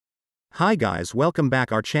Hi guys, welcome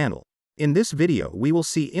back our channel. In this video we will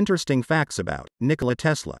see interesting facts about Nikola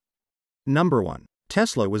Tesla. Number 1.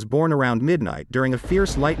 Tesla was born around midnight during a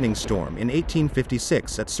fierce lightning storm in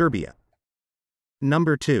 1856 at Serbia.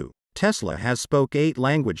 Number 2. Tesla has spoke 8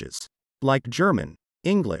 languages, like German,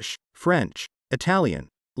 English, French, Italian,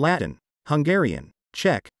 Latin, Hungarian,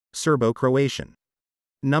 Czech, Serbo-Croatian.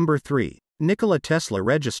 Number 3. Nikola Tesla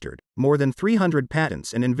registered more than 300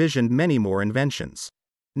 patents and envisioned many more inventions.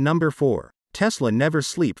 Number 4. Tesla never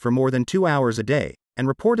slept for more than 2 hours a day, and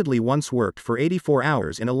reportedly once worked for 84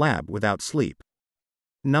 hours in a lab without sleep.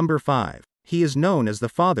 Number 5. He is known as the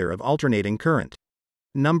father of alternating current.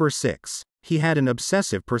 Number 6. He had an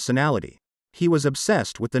obsessive personality. He was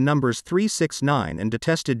obsessed with the numbers 369 and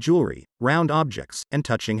detested jewelry, round objects, and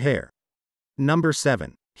touching hair. Number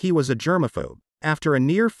 7. He was a germaphobe. After a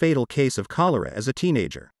near-fatal case of cholera as a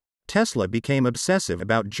teenager, Tesla became obsessive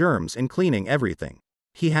about germs and cleaning everything.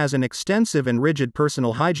 He has an extensive and rigid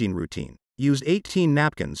personal hygiene routine, used 18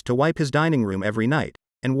 napkins to wipe his dining room every night,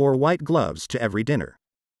 and wore white gloves to every dinner.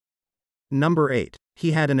 Number 8.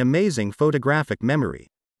 He had an amazing photographic memory.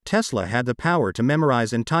 Tesla had the power to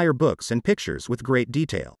memorize entire books and pictures with great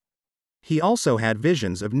detail. He also had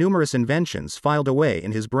visions of numerous inventions filed away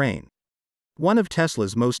in his brain. One of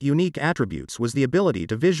Tesla's most unique attributes was the ability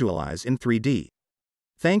to visualize in 3D.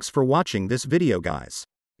 Thanks for watching this video guys.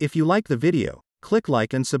 If you like the video, click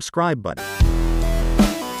like and subscribe button.